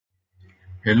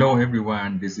Hello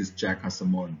everyone, this is Jack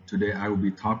Hasamon. Today I will be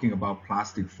talking about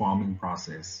plastic forming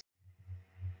process.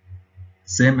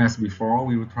 Same as before,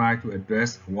 we will try to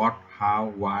address what,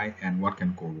 how, why, and what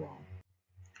can go wrong.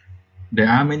 There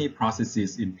are many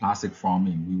processes in plastic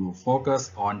forming. We will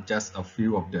focus on just a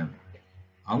few of them.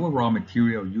 Our raw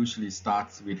material usually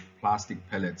starts with plastic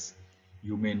pellets.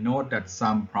 You may note that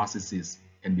some processes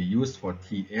can be used for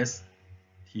TS,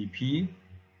 TP,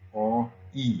 or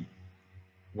E.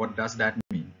 What does that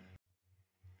mean?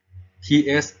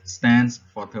 TS stands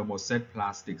for thermoset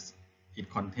plastics. It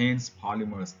contains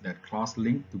polymers that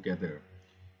cross-link together.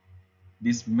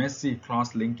 This messy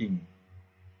cross-linking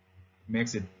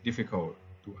makes it difficult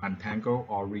to untangle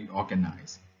or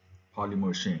reorganize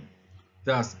polymer chain.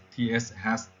 Thus, TS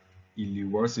has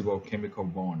irreversible chemical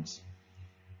bonds.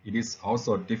 It is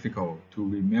also difficult to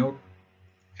remelt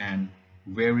and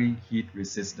very heat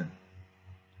resistant.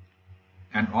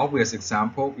 An obvious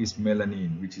example is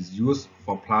melamine, which is used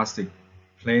for plastic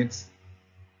plates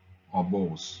or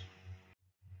bowls.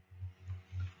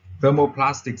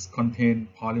 Thermoplastics contain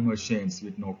polymer chains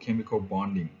with no chemical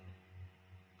bonding,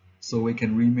 so we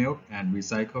can remelt and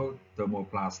recycle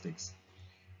thermoplastics.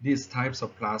 These types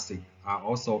of plastic are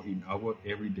also in our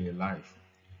everyday life.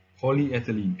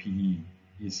 Polyethylene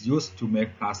PE is used to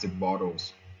make plastic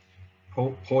bottles.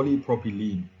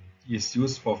 Polypropylene is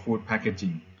used for food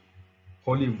packaging.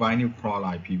 Polyvinyl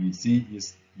chloride PVC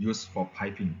is used for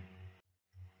piping.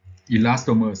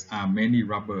 Elastomers are many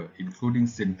rubber, including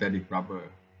synthetic rubber,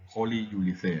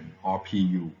 polyurethane or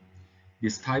PU.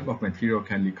 This type of material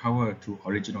can recover to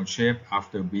original shape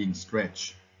after being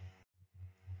stretched.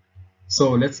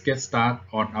 So let's get started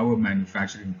on our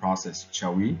manufacturing process,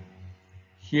 shall we?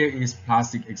 Here is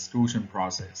plastic extrusion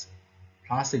process.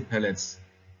 Plastic pellets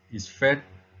is fed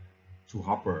to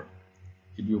hopper.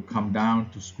 It will come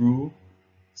down to screw.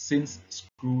 Since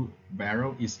screw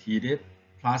barrel is heated,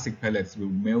 plastic pellets will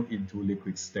melt into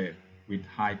liquid state with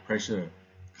high pressure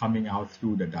coming out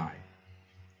through the die.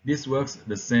 This works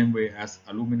the same way as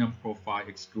aluminum profile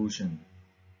extrusion.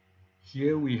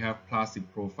 Here we have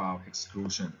plastic profile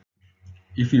extrusion.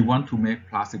 If we want to make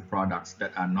plastic products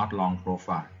that are not long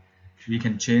profile, we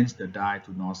can change the die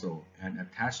to nozzle and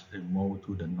attach a mold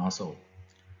to the nozzle.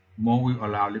 Mold will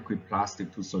allow liquid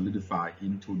plastic to solidify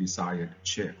into desired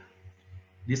shape.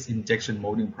 This injection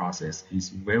molding process is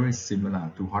very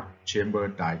similar to hot chamber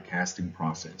die casting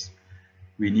process.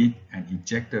 We need an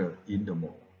ejector in the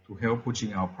mold to help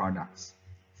pushing our products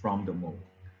from the mold.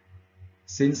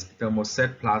 Since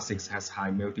thermoset plastics has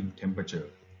high melting temperature,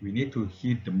 we need to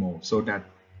heat the mold so that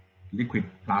liquid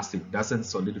plastic doesn't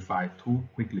solidify too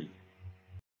quickly.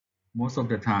 Most of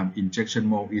the time, injection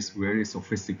mold is very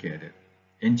sophisticated.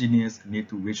 Engineers need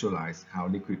to visualize how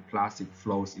liquid plastic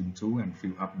flows into and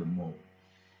fill up the mold.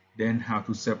 Then how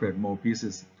to separate mold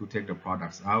pieces to take the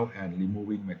products out and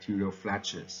removing material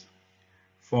flashes.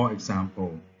 For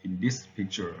example, in this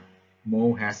picture,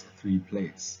 mold has 3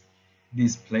 plates.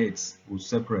 These plates will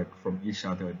separate from each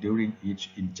other during each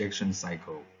injection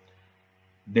cycle.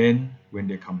 Then, when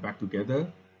they come back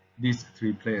together, these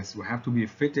 3 plates will have to be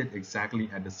fitted exactly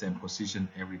at the same position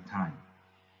every time.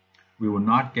 We will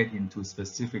not get into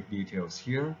specific details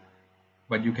here,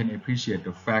 but you can appreciate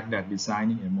the fact that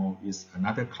designing a mold is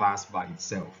another class by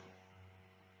itself.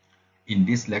 In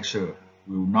this lecture,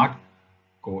 we will not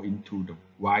go into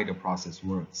why the process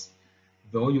works,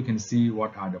 though you can see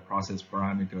what are the process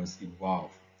parameters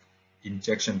involved.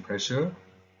 Injection pressure,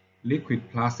 liquid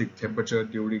plastic temperature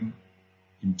during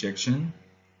injection,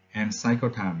 and cycle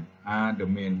time are the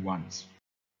main ones.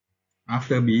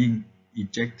 After being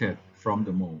ejected from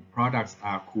the mold, products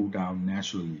are cooled down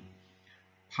naturally.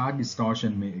 Part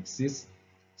distortion may exist.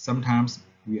 Sometimes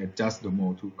we adjust the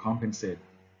mold to compensate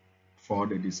for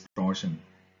the distortion.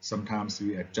 Sometimes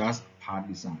we adjust part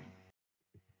design.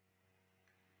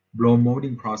 Blow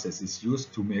molding process is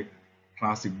used to make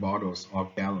plastic bottles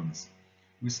or gallons.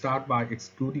 We start by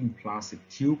extruding plastic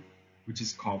tube, which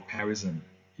is called parison,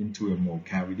 into a mold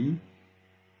cavity.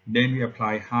 Then we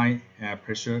apply high air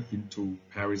pressure into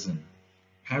parison.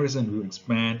 Parison will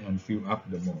expand and fill up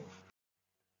the mold.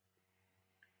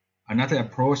 Another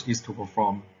approach is to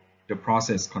perform the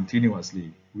process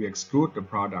continuously. We extrude the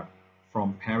product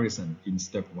from parison in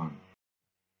step 1.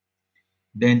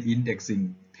 Then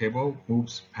indexing table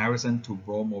moves parison to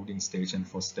blow molding station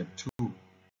for step 2.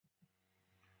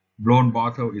 Blown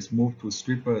bottle is moved to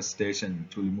stripper station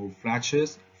to remove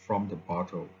flashes from the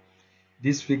bottle.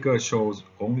 This figure shows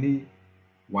only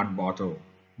one bottle.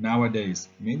 Nowadays,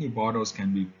 many bottles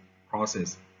can be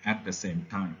processed at the same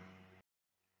time.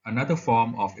 Another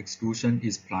form of extrusion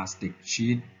is plastic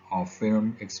sheet or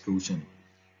film extrusion.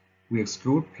 We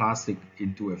extrude plastic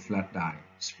into a flat die,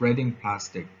 spreading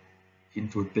plastic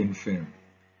into thin film.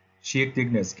 Sheet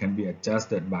thickness can be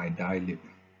adjusted by die lip.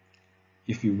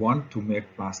 If we want to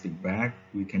make plastic bag,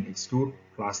 we can extrude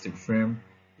plastic film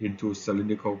into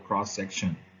cylindrical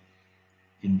cross-section.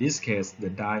 In this case, the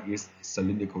die is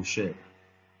cylindrical shape,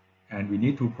 and we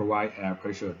need to provide air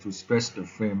pressure to stretch the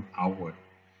frame outward.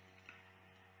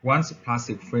 Once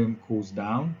plastic frame cools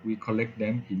down, we collect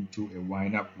them into a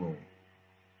wind-up roll.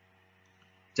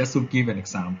 Just to give an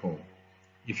example,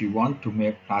 if you want to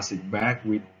make plastic bag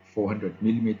with 400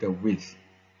 mm width,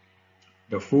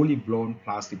 the fully blown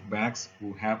plastic bags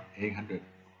will have 800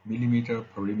 mm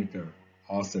perimeter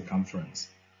or circumference.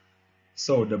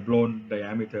 So the blown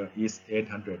diameter is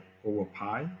 800 over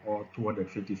pi or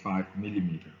 255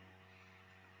 mm.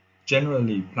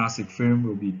 Generally, plastic film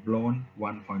will be blown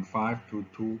 1.5 to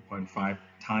 2.5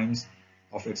 times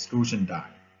of extrusion die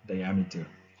diameter.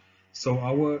 So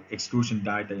our extrusion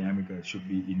die diameter should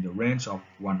be in the range of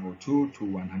 102 to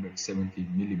 170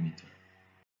 mm.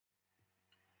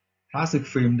 Plastic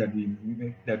film that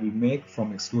we make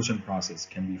from extrusion process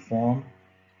can be formed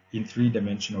in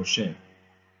three-dimensional shape.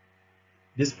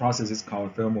 This process is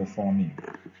called thermoforming.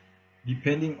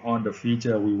 Depending on the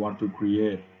feature we want to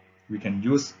create, we can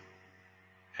use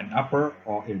an upper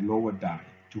or a lower die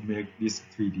to make this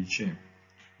 3D shape.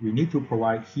 We need to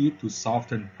provide heat to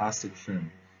soften plastic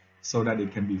film so that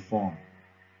it can be formed.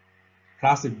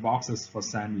 Plastic boxes for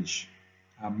sandwich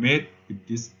are made with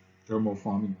this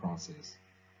thermoforming process.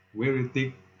 Very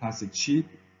thick plastic sheet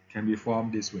can be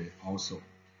formed this way also.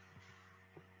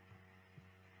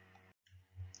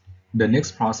 The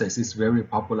next process is very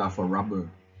popular for rubber.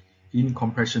 In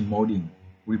compression molding,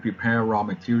 we prepare raw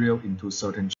material into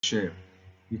certain shape.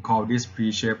 We call this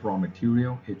pre-shaped raw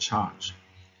material a charge.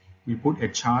 We put a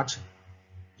charge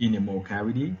in a mold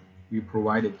cavity. We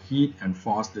provided heat and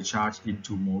force the charge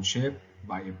into mold shape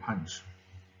by a punch.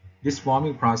 This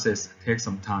forming process takes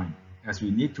some time, as we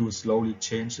need to slowly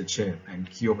change the shape and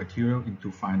cure material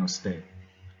into final state.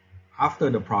 After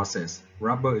the process,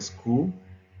 rubber is cool.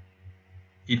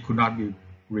 It could not be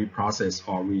reprocessed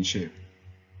or reshaped.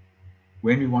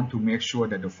 When we want to make sure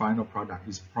that the final product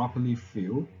is properly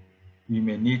filled, we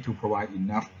may need to provide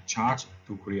enough charge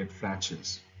to create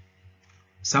flashes.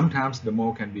 Sometimes the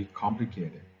mold can be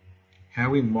complicated,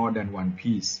 having more than one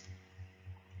piece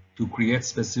to create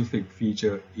specific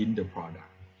feature in the product.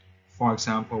 For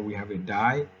example, we have a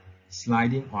die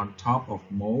sliding on top of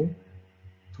mold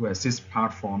to assist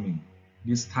part forming.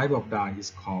 This type of die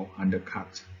is called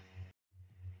undercut.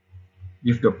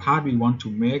 If the part we want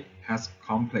to make has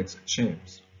complex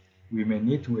shapes, we may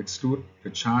need to extrude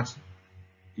the charge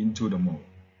into the mold.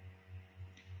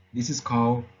 This is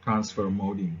called transfer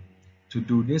molding. To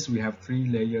do this, we have 3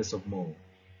 layers of mold.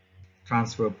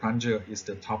 Transfer plunger is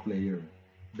the top layer.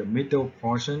 The middle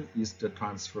portion is the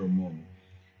transfer mold,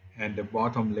 and the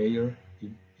bottom layer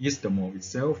is the mold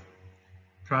itself.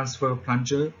 Transfer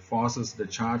plunger forces the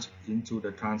charge into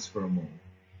the transfer mold.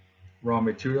 Raw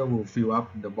material will fill up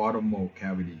the bottom mold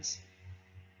cavities.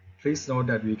 Please note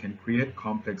that we can create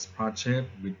complex part shape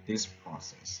with this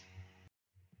process.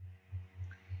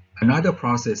 Another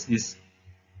process is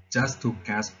just to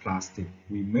cast plastic.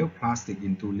 We melt plastic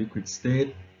into liquid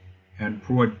state and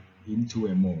pour it into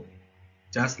a mold,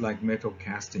 just like metal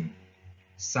casting.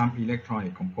 Some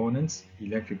electronic components,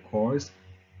 electric coils,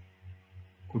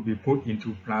 could be put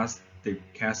into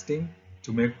plastic casting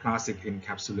to make plastic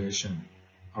encapsulation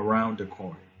around the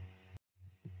coil.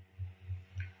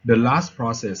 The last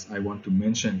process I want to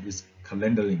mention is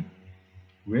calendering.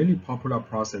 Really popular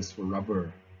process for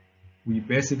rubber. We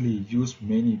basically use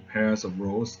many pairs of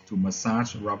rolls to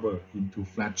massage rubber into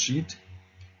flat sheet.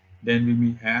 Then we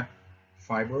may add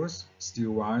fibers,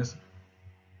 steel wires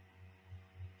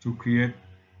to create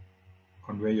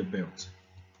conveyor belt.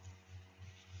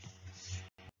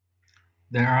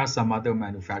 There are some other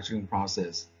manufacturing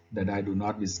processes that I do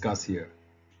not discuss here,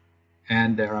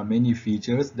 and there are many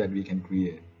features that we can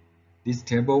create. This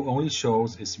table only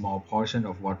shows a small portion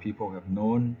of what people have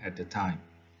known at the time.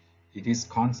 It is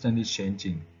constantly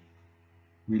changing.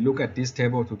 We look at this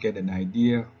table to get an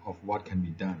idea of what can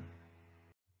be done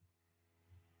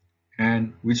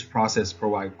and which process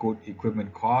provide good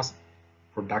equipment cost,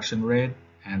 production rate,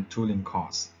 and tooling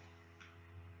costs.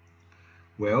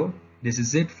 Well, this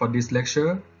is it for this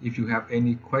lecture. If you have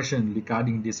any question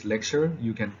regarding this lecture,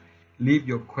 you can leave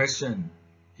your question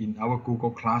in our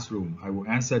Google Classroom. I will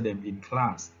answer them in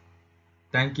class.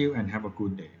 Thank you and have a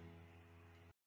good day.